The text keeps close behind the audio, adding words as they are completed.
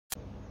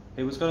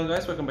Hey, what's going on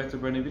guys, welcome back to a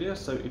brand new video.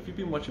 So if you've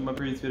been watching my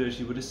previous videos,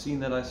 you would have seen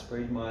that I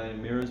sprayed my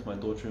mirrors, my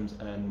door trims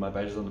and my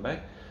badges on the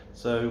back.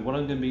 So what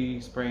I'm going to be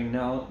spraying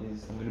now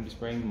is I'm going to be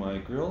spraying my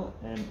grille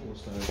and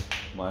also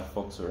my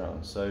fog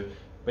surround. So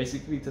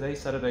basically today's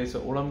Saturday,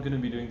 so all I'm going to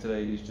be doing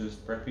today is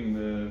just prepping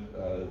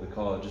the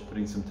car, just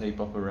putting some tape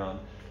up around,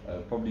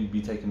 probably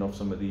be taking off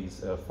some of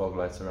these fog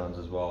light surrounds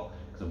as well,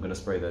 because I'm going to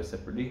spray those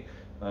separately.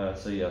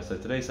 So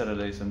today's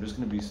Saturday, so I'm just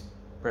going to be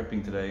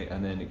prepping today,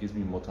 and then it gives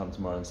me more time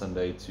tomorrow and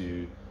Sunday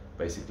to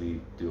basically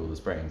do all the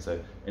spraying. So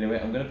anyway,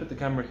 I'm going to put the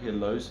camera here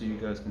low so you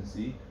guys can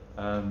see,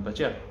 but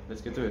yeah,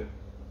 let's get to it.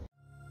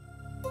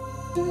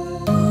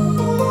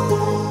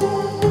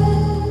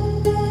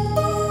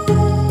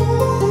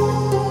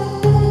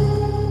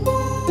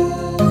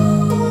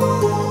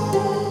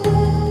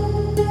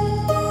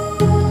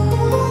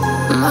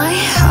 My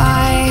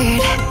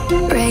heart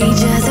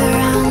rages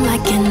around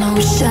like an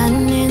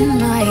ocean in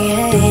my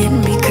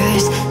head,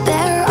 because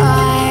there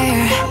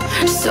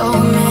are so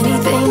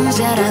many things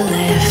that I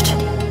left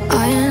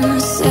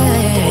unsaid.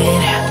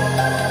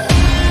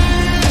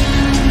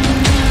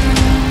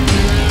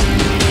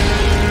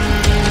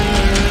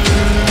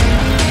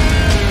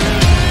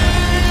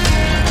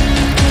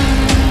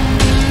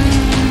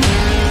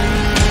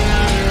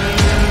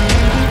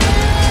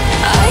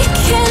 I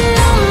can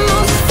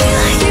almost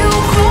feel you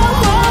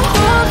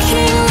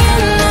walking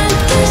in the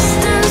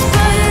distance,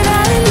 but I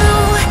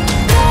know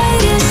that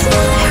it's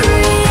not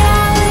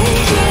reality.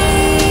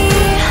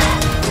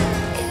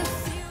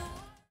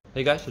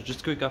 Hey guys, so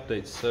just a quick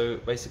update. So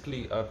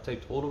basically I've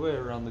taped all the way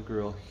around the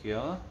grille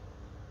here,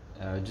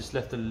 just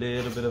left a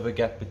little bit of a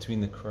gap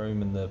between the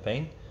chrome and the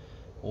paint,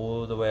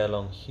 all the way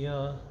along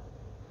here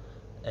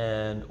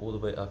and all the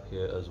way up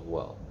here as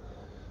well.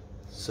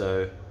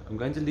 So I'm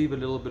going to leave a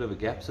little bit of a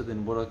gap, so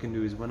then what I can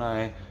do is when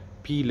I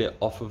peel it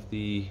off of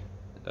the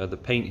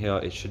paint here,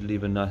 it should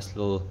leave a nice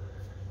little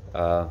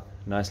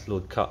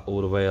cut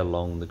all the way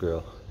along the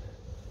grille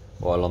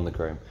or along the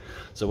chrome.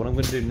 So what I'm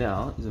going to do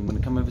now is I'm going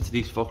to come over to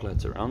these fog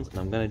lights around, and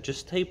I'm going to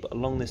just tape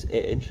along this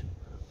edge,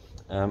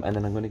 and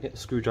then I'm going to get the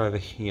screwdriver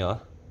here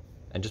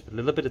and just put a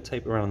little bit of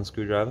tape around the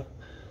screwdriver,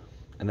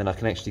 and then I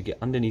can actually get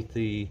underneath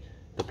the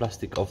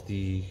plastic of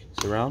the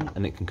surround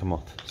and it can come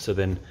off. So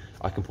then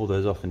I can pull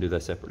those off and do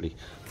that separately.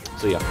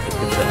 So yeah, let's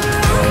get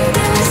to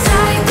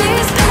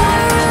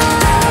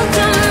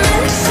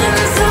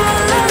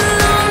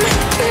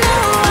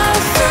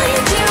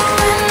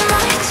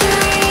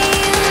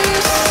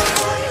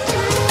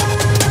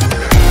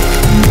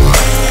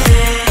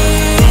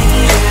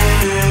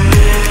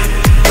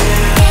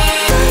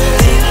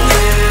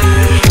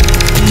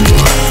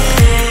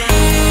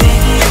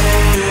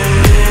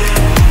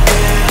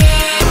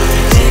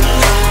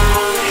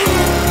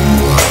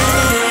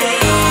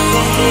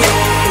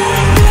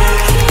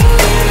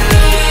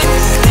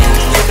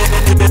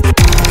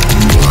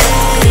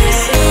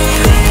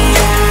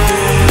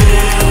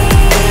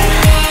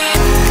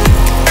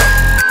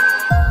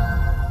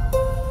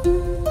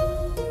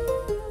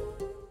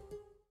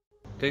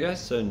Okay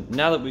guys, so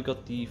now that we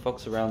got the fog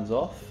surrounds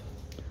off,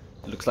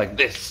 it looks like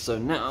this. So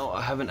now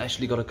I haven't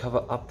actually got to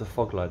cover up the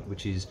fog light,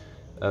 which is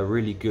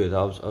really good.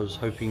 I was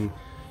hoping,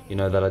 you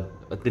know, that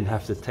I didn't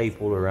have to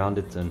tape all around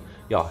it, and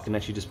yeah, I can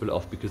actually just put it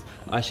off, because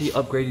I actually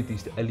upgraded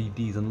these to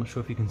LEDs. I'm not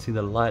sure if you can see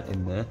the light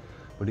in there,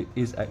 but it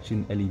is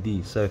actually an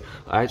LED. So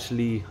I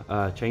actually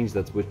changed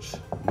that, which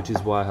is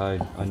why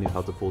I knew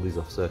how to pull these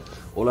off. So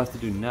all I have to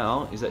do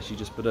now is actually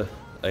just put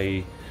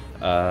a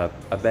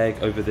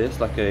bag over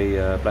this, like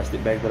a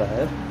plastic bag that I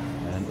have,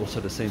 and also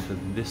the same for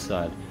this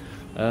side.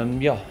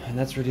 Yeah, and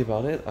that's really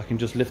about it. I can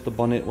just lift the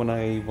bonnet when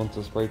I want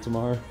to spray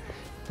tomorrow,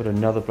 put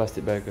another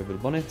plastic bag over the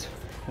bonnet,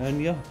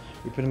 and yeah,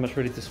 we're pretty much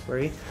ready to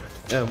spray.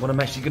 What I'm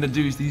actually going to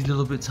do is these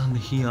little bits under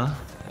here,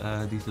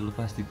 these little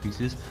plastic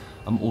pieces,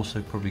 I'm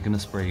also probably going to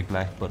spray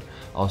black, but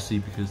I'll see,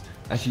 because it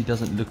actually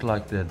doesn't look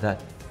like they're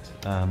that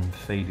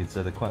faded,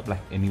 so they're quite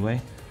black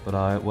anyway.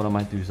 But what I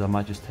might do is I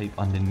might just tape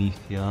underneath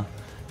here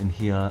and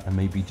here, and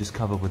maybe just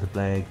cover with a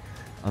bag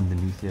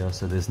underneath here,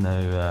 so there's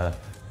no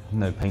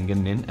paint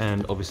getting in.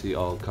 And obviously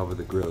I'll cover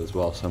the grille as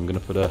well, so I'm going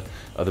to put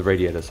the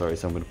radiator, sorry,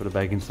 so I'm going to put a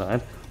bag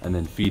inside and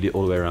then feed it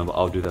all the way around, but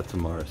I'll do that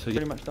tomorrow. So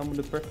you're pretty much done with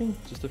the prepping,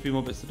 just a few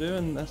more bits to do,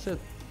 and that's it.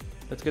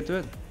 Let's get to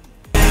it.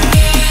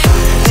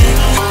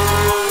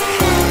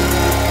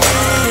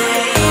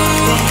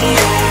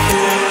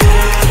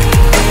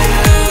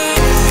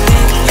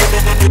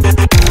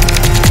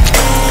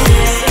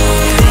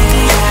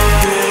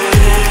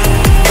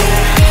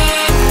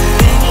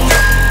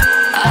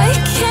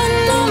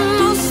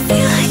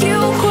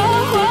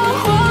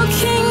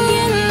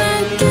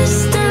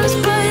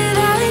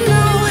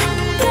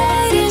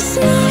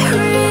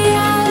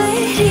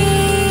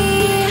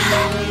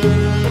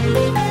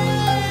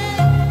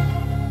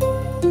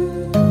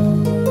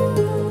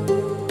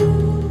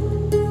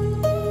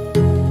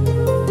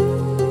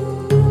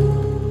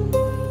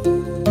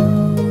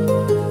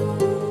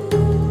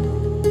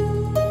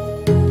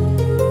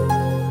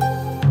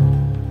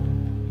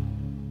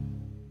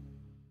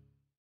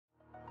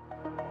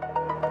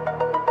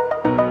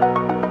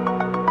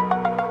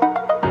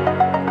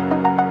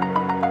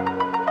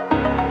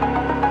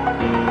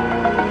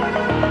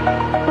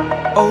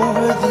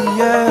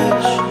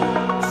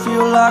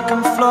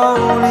 like I'm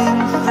floating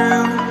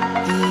through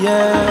the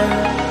air.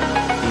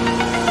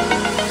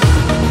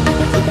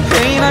 The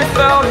pain I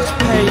felt is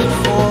paid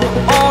for,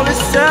 all is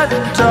said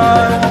and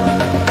done.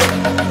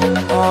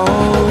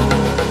 Oh,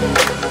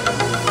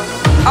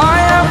 I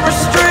am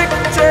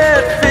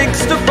restricted,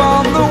 fixed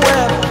upon the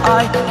web.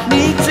 I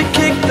need to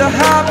kick the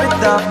habit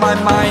that my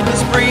mind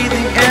is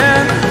breathing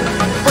in.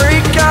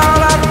 Break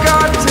out, I've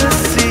got to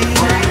see.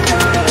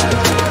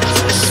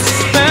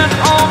 Spent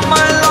all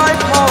my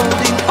life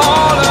holding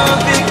all of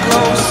it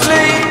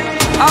closely.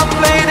 I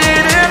played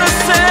it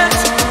innocent,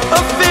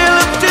 a feel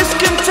of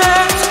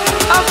discontent.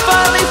 I'm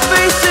finally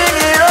facing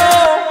it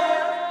all,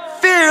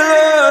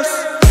 fearless.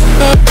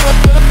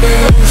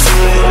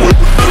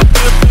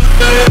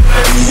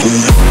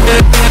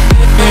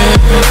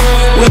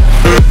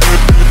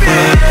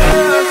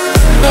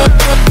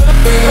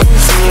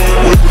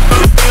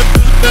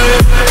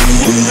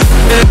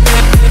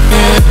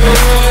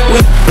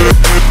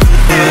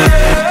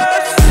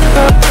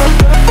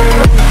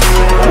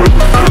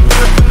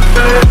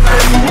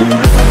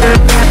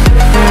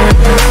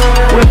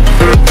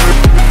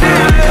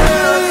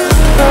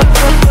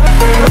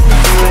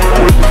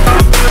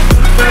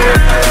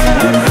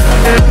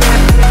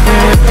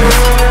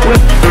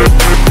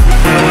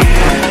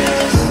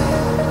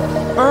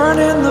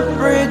 Burning the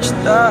bridge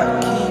that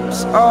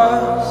keeps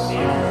us.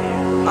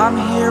 I'm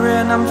here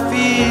and I'm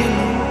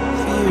feeling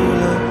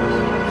fearless.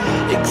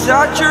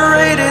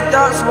 Exaggerated,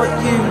 that's what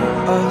you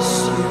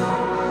assume.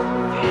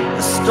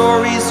 The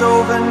story's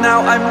over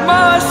now, I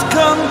must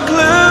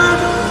conclude.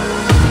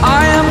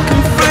 I am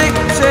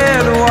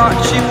conflicted,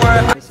 watching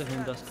where The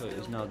second dust coat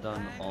is now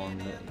done on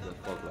the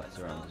fog lights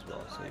around as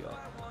well, so yeah.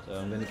 So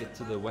I'm going to get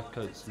to the wet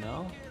coats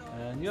now,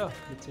 and yeah,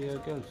 let's see how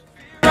it goes.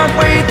 I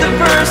wait the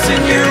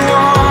person you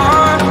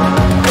are.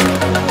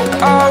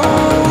 Oh,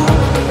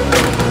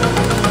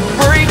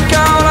 break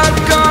out,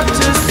 I've got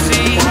to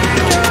see.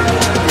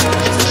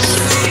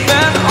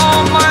 Spent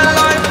all my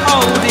life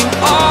holding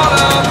all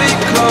of it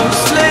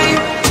closely.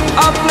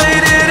 I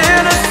played it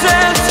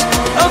innocent,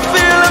 a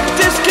feel of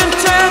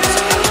discontent.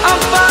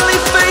 I'm finally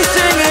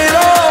facing it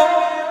all,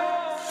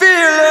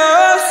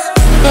 fearless.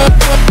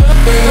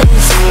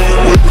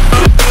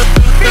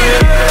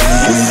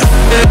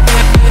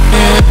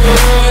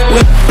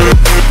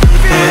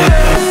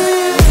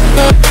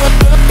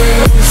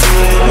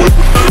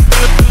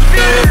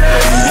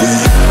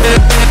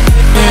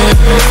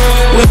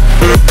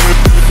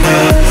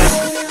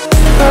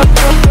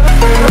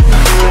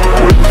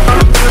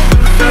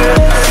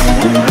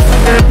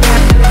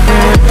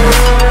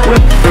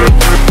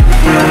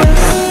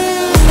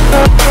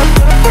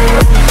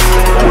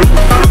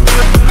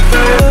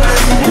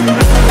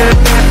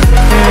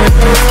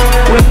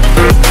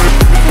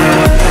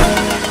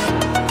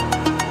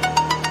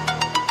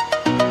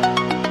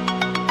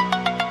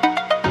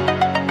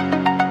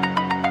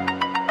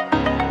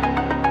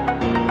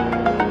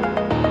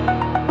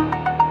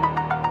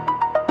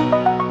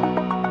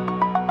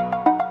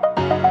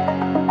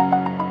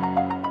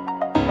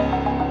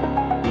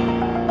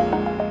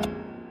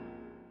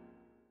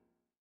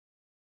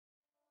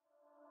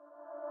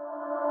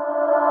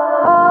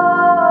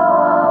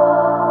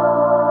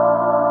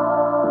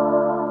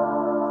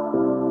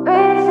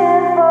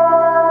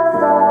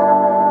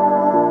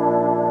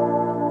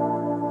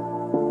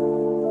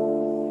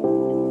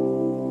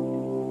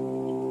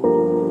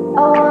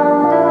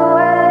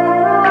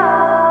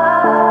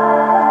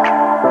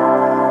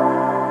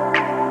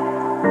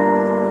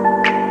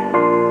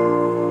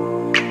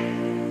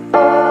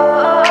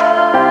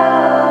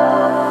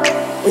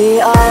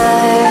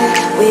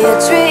 We are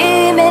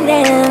dreaming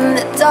in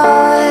the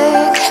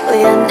dark. We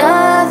are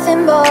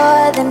nothing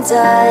more than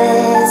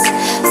dust.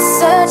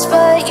 Search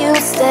but you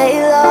stay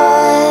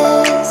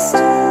lost.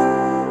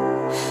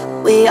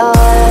 We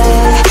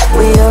are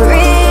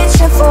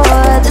reaching for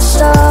the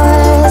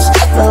stars,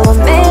 but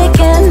we're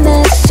making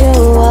this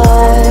too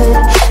hard.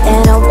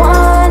 And I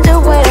wonder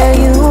where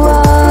you are.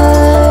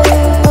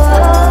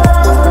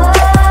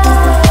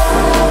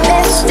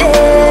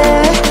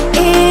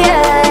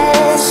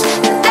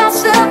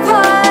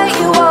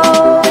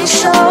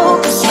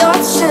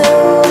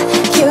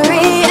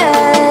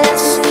 Curious,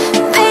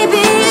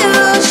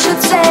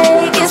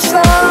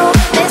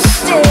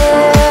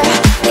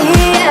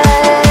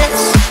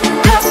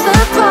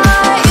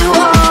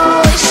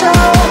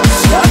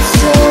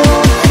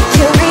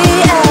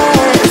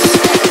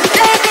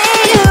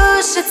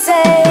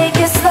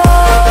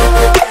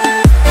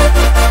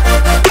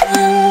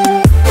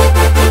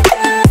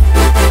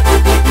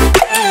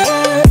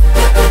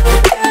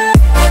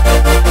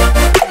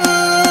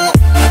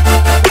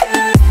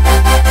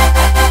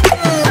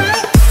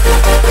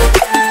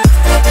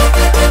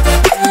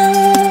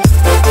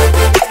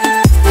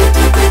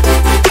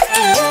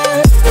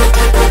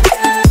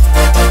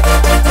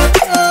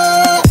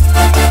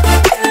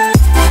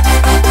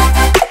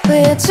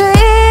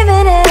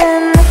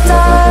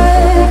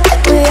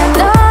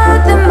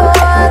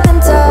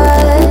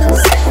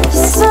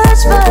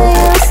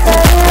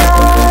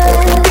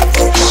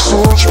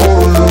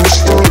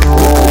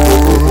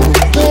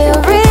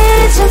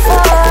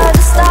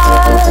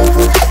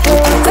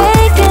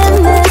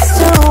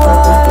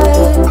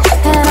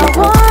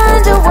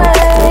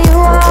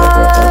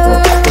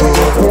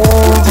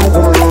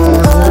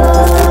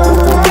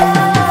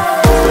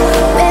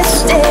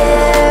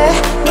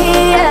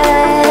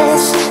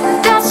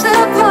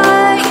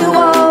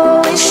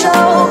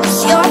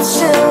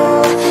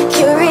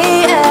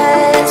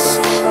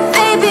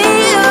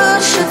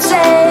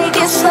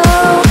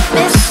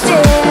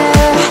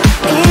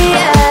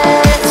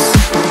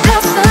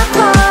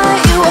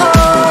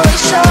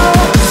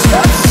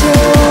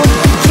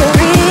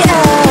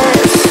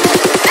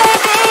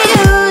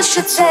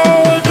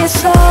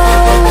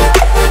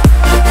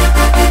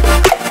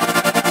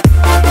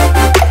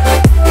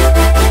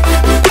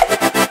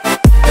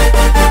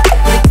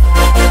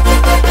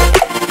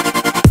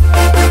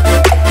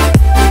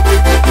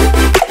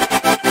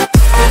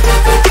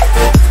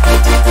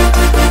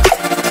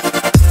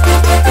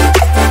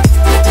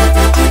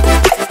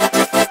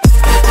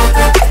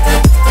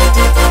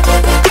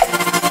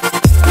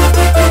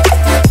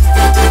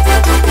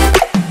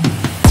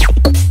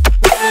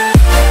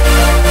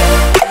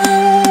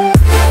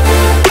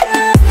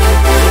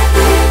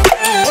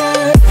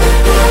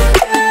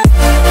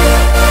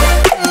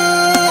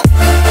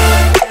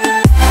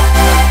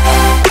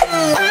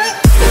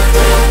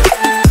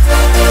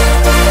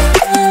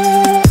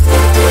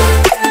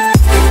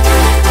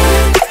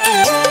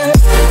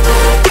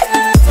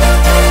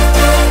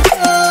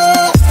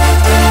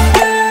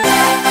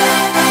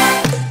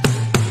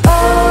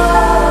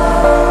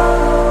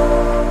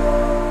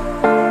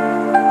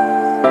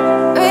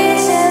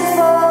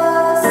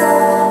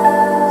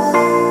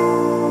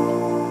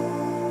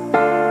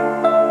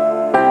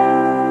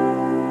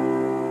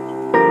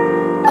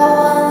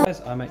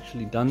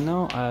 done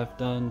now. I've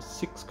done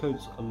 6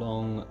 coats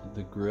along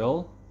the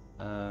grill.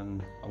 I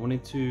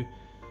wanted to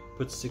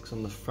put 6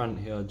 on the front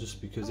here just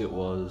because it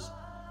was,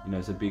 you know,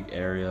 it's a big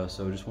area,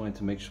 so I just wanted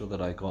to make sure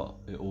that I got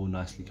it all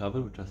nicely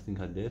covered, which I think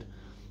I did.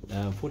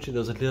 Unfortunately,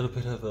 there was a little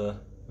bit of a,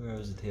 where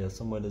is it here?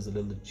 Somewhere there's a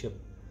little chip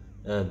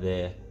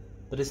there,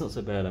 but it's not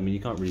so bad. I mean,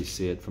 you can't really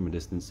see it from a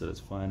distance, so it's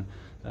fine.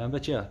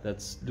 But yeah,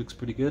 that looks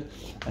pretty good.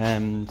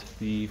 And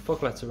the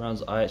fog light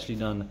surrounds, I actually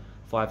done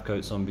 5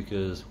 coats on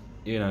because,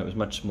 you know, it was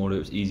much smaller, it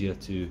was easier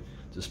to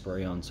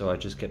spray on, so I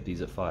just kept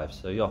these at 5.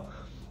 So yeah,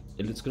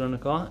 it looks good on the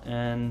car,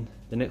 and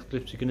the next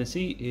clips you're going to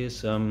see is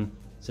some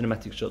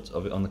cinematic shots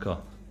of it on the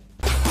car.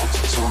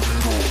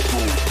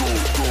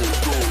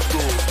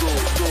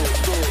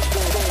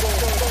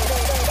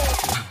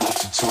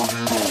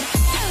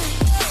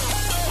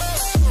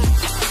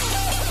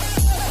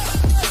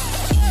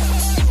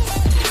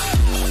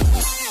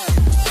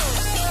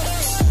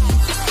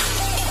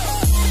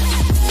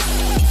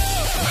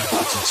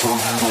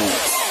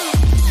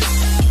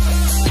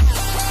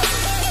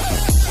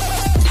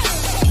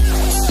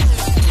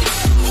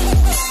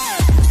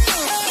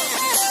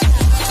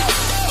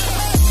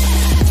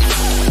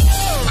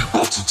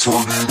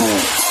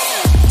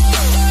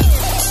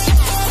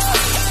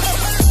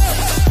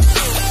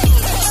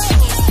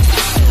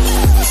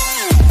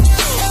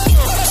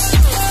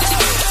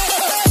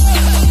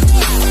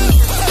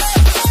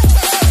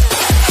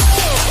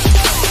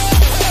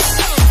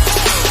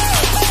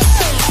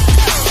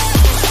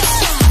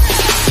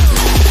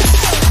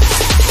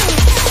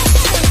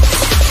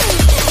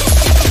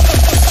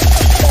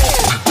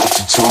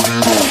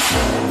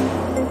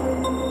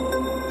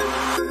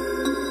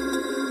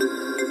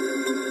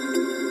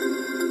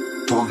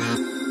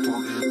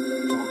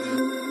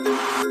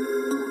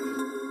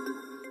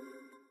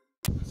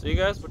 So you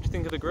guys, what do you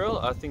think of the grill?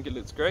 I think it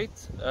looks great.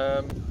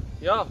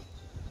 Yeah,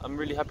 I'm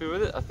really happy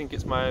with it. I think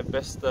it's my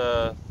best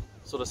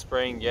sort of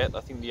spraying yet. I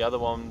think the other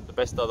one, the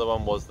best other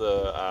one was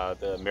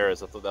the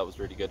mirrors. I thought that was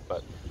really good,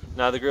 but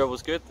now the grill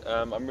was good.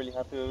 I'm really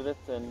happy with it,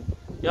 and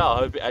yeah, I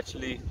hope it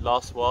actually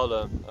lasts well.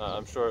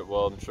 I'm sure it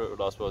will. I'm sure it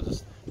will last well.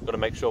 Just got to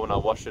make sure when I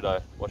wash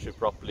it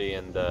properly,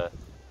 and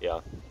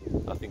yeah,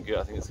 I think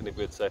it's going to be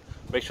good. So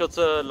make sure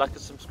to like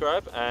and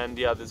subscribe, and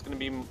yeah, there's going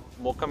to be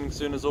more coming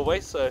soon as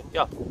always. So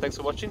yeah, thanks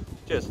for watching.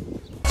 Cheers.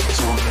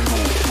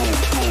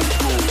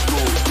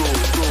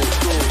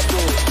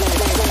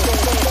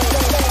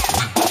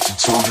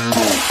 Turn it on.